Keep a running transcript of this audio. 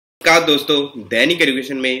नमस्कार दोस्तों, दैनिक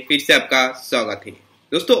एजुकेशन में फिर से आपका स्वागत है।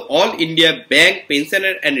 दोस्तों, all India bank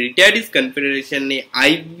pensioner and रिटायर्डीज confederation ने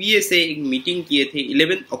IBA से एक मीटिंग किए थे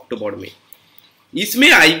 11 अक्टूबर में। इसमें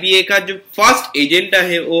IBA का जो फर्स्ट एजेंडा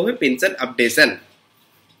है वो है पेंशन अपडेशन।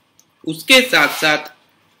 उसके साथ साथ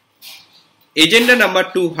agenda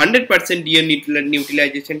number 2 100% DA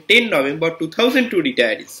utilisation 10 November 2002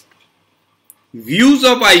 रिटायर्डीज। Views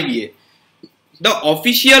of IBA। The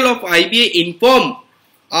official of IBA informed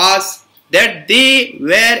us that they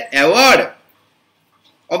were aware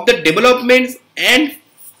of the developments and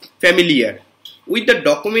familiar with the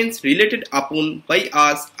documents related upon by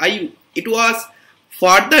us. It was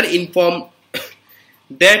further informed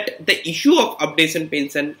that the issue of updation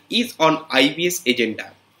pension is on IBA's agenda.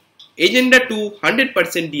 Agenda 2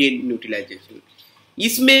 100% DA utilization.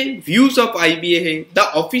 इसमें views of IBA है।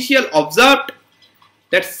 The official observed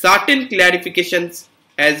that certain clarifications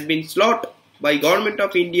has been sought by Government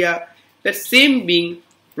of India, that same being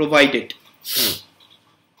provided.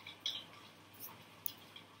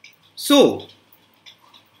 So,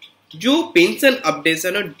 जो pension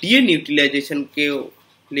updation और DA utilisation के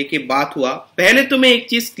लेके बात हुआ, पहले तो मैं एक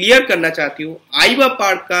चीज क्लियर करना चाहती हूँ।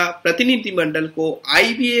 आईबीएपार्क का प्रतिनिधिमंडल को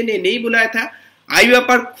आईबीए ने नहीं बुलाया था,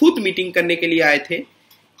 आईबीएपार्क खुद मीटिंग करने के लिए आए थे।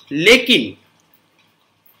 लेकिन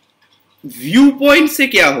व्यू पॉइंट से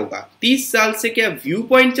क्या होगा? 30 साल से क्या व्यू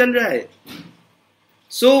पॉइंट चल रहा है?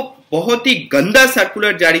 बहुत ही गंदा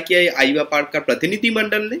सर्कुलर जारी किया है आईबीएपार्क का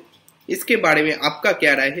प्रतिनिधिमंडल ने। इसके बारे में आपका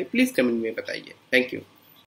क्या राय है? प्लीज कमेंट में बताइए। Thank you.